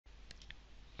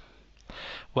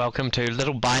Welcome to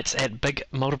Little Bites at Big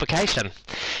Multiplication.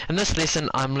 In this lesson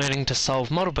I'm learning to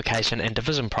solve multiplication and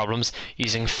division problems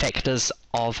using factors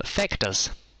of factors.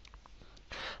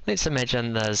 Let's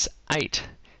imagine there's 8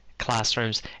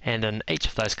 classrooms and in each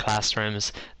of those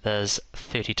classrooms there's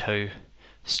 32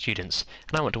 students,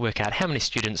 and I want to work out how many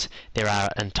students there are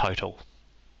in total.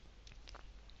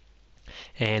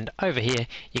 And over here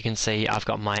you can see I've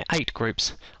got my 8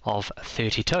 groups of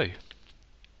 32.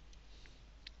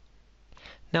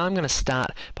 Now I'm going to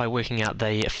start by working out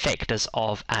the factors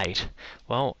of 8.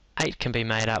 Well, 8 can be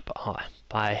made up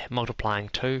by multiplying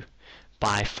 2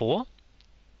 by 4.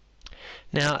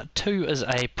 Now 2 is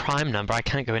a prime number, I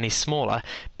can't go any smaller,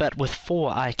 but with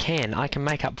 4 I can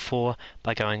make up 4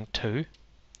 by going 2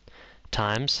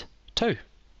 times 2.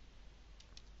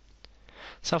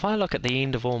 So if I look at the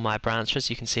end of all my branches,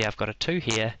 you can see I've got a 2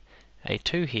 here, a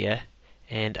 2 here,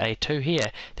 and a 2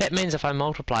 here. That means if I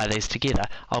multiply these together,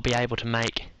 I'll be able to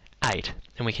make 8.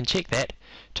 And we can check that.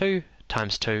 2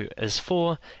 times 2 is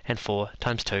 4, and 4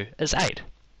 times 2 is 8.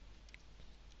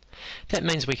 That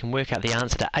means we can work out the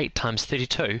answer to 8 times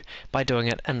 32 by doing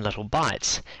it in little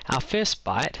bites. Our first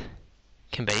bite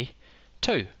can be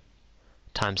 2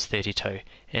 times 32,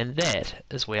 and that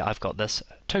is where I've got this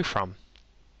 2 from.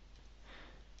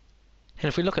 And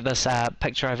if we look at this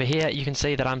picture over here, you can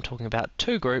see that I'm talking about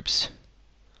 2 groups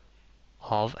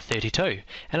of 32,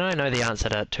 and I know the answer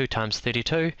to 2 times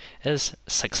 32 is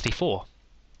 64.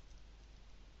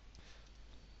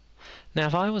 Now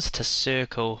if I was to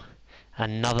circle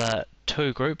another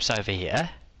 2 groups over here,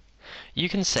 you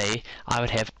can see I would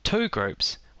have 2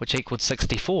 groups which equaled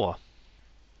 64.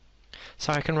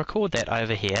 So I can record that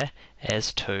over here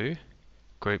as 2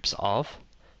 groups of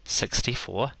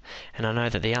 64, and I know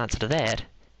that the answer to that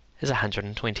is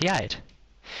 128.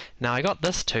 Now I got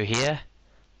this 2 here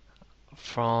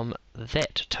from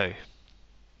that 2,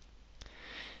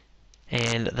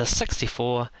 and the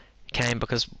 64 came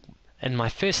because in my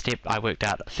first step I worked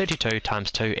out 32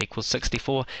 times 2 equals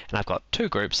 64, and I've got 2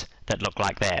 groups that look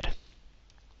like that.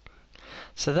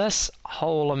 So this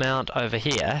whole amount over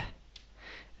here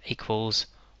equals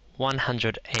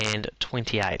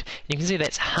 128. You can see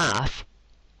that's half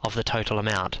of the total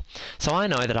amount. So I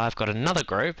know that I've got another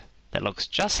group that looks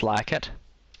just like it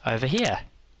over here.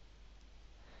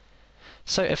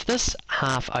 So if this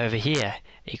half over here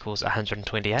equals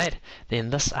 128, then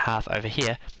this half over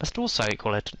here must also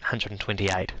equal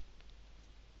 128.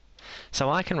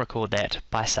 So I can record that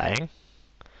by saying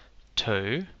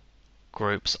 2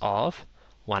 groups of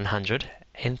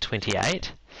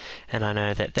 128, and I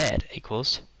know that that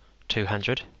equals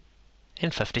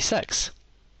 256.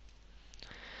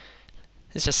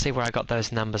 Let's just see where I got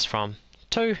those numbers from.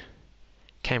 2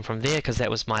 came from there because that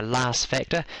was my last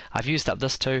factor. I've used up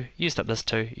this 2, used up this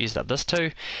 2, used up this 2,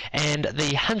 and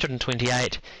the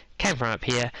 128 came from up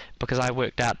here because I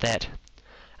worked out that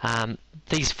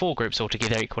these 4 groups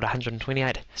altogether equaled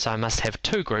 128, so I must have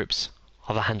 2 groups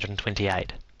of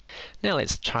 128. Now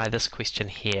let's try this question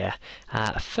here.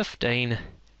 15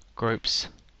 groups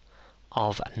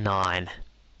of 9.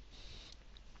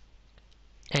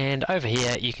 And over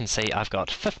here you can see I've got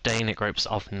 15 groups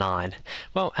of 9.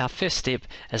 Well, our first step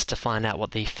is to find out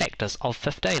what the factors of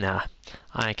 15 are.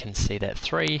 I can see that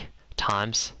 3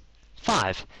 times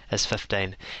 5 is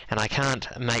 15, and I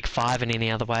can't make 5 in any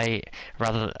other way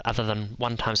other than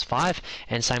 1 times 5,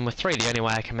 and same with 3. The only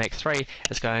way I can make 3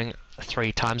 is going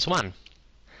 3 times 1,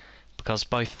 because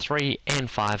both 3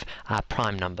 and 5 are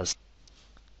prime numbers.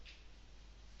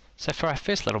 So for our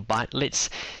first little bite, let's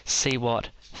see what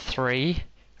 3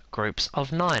 groups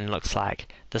of 9 looks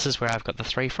like. This is where I've got the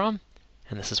 3 from,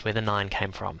 and this is where the 9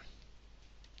 came from.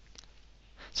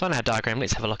 So on our diagram,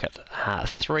 let's have a look at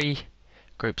 3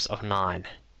 groups of 9.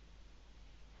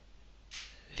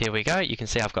 There we go, you can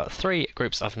see I've got 3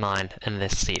 groups of 9 in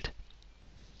this set.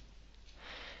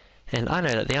 And I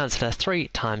know that the answer to 3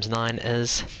 times 9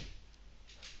 is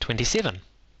 27.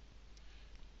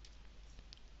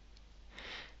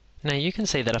 Now you can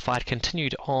see that if I'd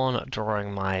continued on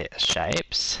drawing my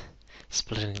shapes,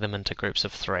 splitting them into groups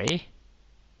of 3,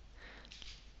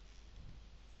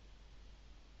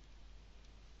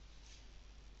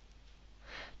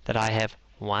 that I have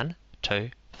 1, 2,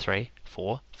 3,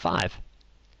 4, 5.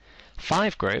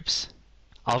 5 groups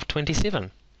of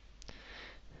 27.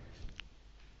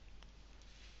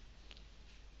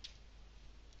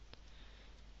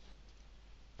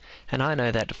 And I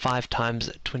know that 5 times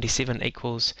 27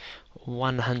 equals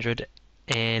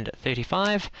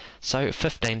 135, so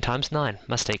 15 times 9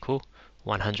 must equal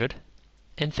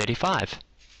 135.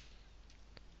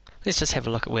 Let's just have a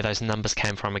look at where those numbers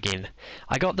came from again.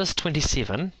 I got this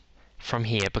 27 from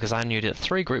here because I knew that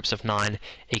 3 groups of 9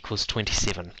 equals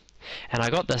 27. And I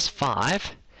got this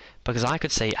 5 because I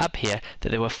could see up here that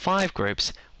there were 5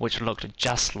 groups which looked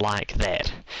just like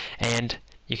that. And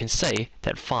you can see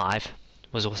that 5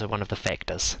 was also one of the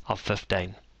factors of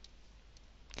 15.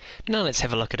 Now let's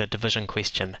have a look at a division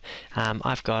question.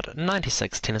 I've got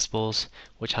 96 tennis balls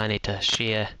which I need to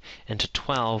share into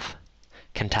 12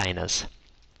 containers.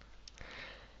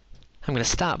 I'm going to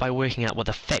start by working out what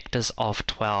the factors of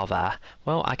 12 are.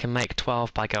 Well, I can make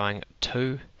 12 by going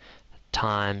 2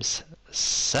 times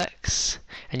 6,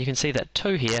 and you can see that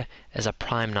 2 here is a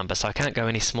prime number, so I can't go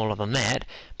any smaller than that,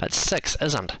 but 6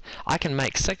 isn't. I can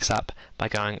make 6 up by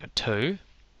going 2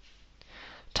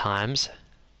 times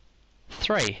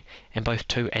 3, and both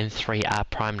 2 and 3 are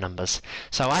prime numbers.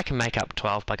 So I can make up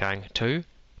 12 by going 2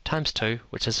 times 2,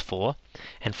 which is 4,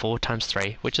 and 4 times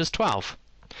 3, which is 12.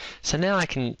 So now I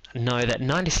can know that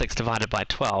 96 divided by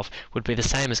 12 would be the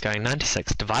same as going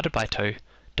 96 divided by 2,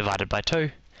 divided by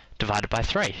 2, divided by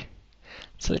 3.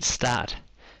 So let's start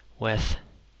with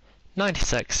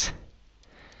 96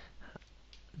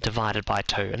 divided by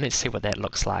 2, and let's see what that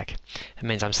looks like. It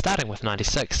means I'm starting with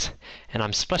 96, and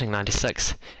I'm splitting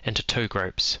 96 into 2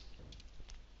 groups.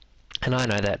 And I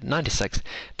know that 96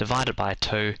 divided by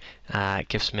 2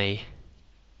 gives me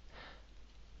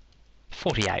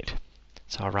 48.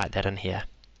 So I'll write that in here.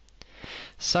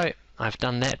 So I've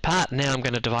done that part. Now I'm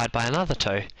going to divide by another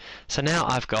 2. So now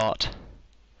I've got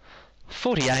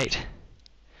 48,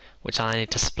 which I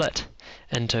need to split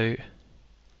into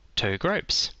 2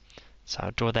 groups. So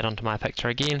I'll draw that onto my picture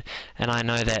again, and I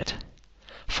know that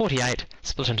 48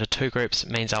 split into 2 groups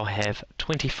means I'll have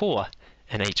 24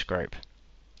 in each group.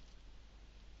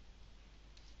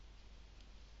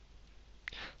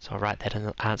 So I'll write that in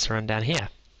the answer in down here.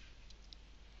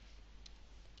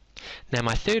 Now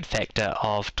my third factor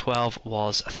of 12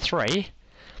 was 3,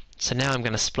 so now I'm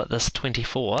going to split this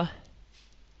 24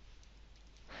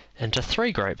 into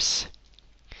 3 groups.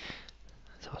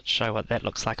 So I'll show what that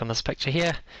looks like on this picture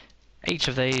here. Each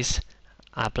of these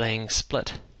are being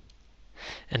split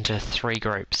into 3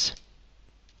 groups.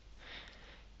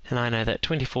 And I know that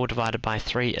 24 divided by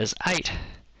 3 is 8,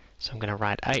 so I'm going to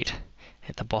write 8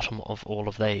 at the bottom of all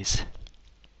of these.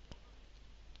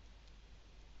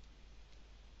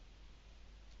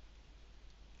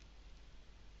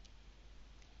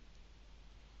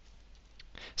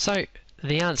 So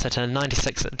the answer to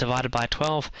 96 divided by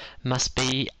 12 must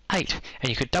be 8, and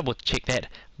you could double check that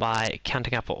by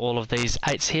counting up all of these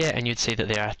 8s here, and you'd see that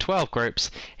there are 12 groups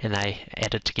and they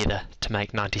added together to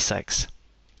make 96.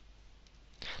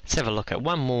 Let's have a look at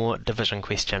one more division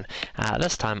question.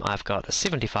 This time I've got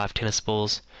 75 tennis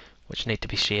balls which need to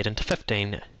be shared into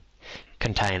 15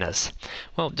 containers.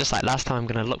 Well, just like last time, I'm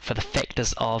going to look for the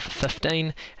factors of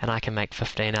 15, and I can make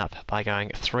 15 up by going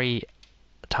 3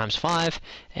 times 5,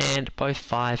 and both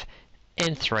 5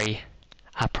 and 3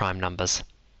 are prime numbers.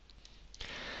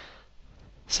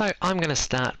 So I'm going to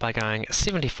start by going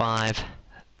 75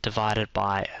 divided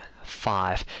by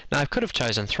 5. Now I could have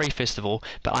chosen 3 first of all,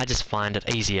 but I just find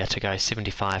it easier to go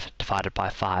 75 divided by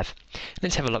 5.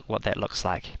 Let's have a look what that looks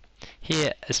like.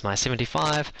 Here is my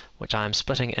 75, which I am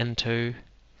splitting into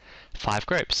 5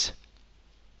 groups.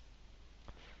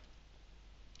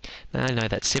 Now I know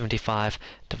that 75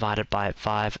 divided by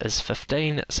 5 is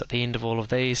 15, so at the end of all of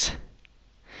these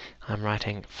I'm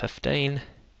writing 15,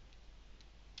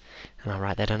 and I'll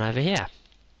write that in over here.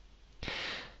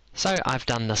 So I've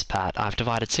done this part. I've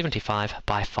divided 75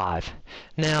 by 5.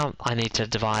 Now I need to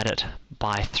divide it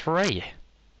by 3.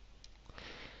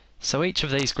 So each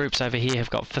of these groups over here have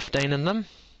got 15 in them,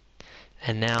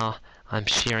 and now I'm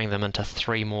sharing them into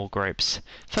 3 more groups.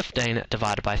 15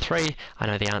 divided by 3, I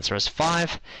know the answer is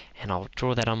 5, and I'll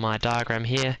draw that on my diagram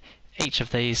here. Each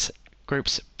of these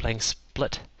groups being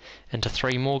split into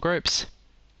 3 more groups,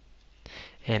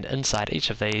 and inside each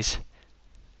of these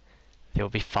there will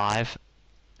be 5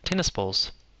 tennis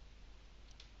balls.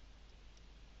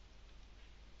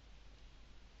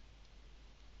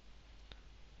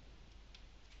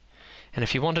 And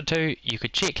if you wanted to, you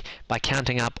could check by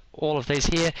counting up all of these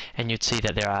here, and you'd see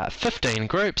that there are 15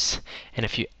 groups, and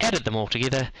if you added them all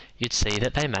together, you'd see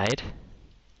that they made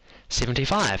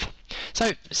 75.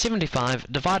 So 75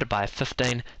 divided by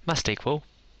 15 must equal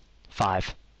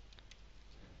 5.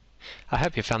 I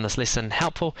hope you found this lesson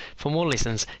helpful. For more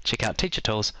lessons, check out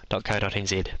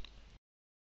teachertools.co.nz.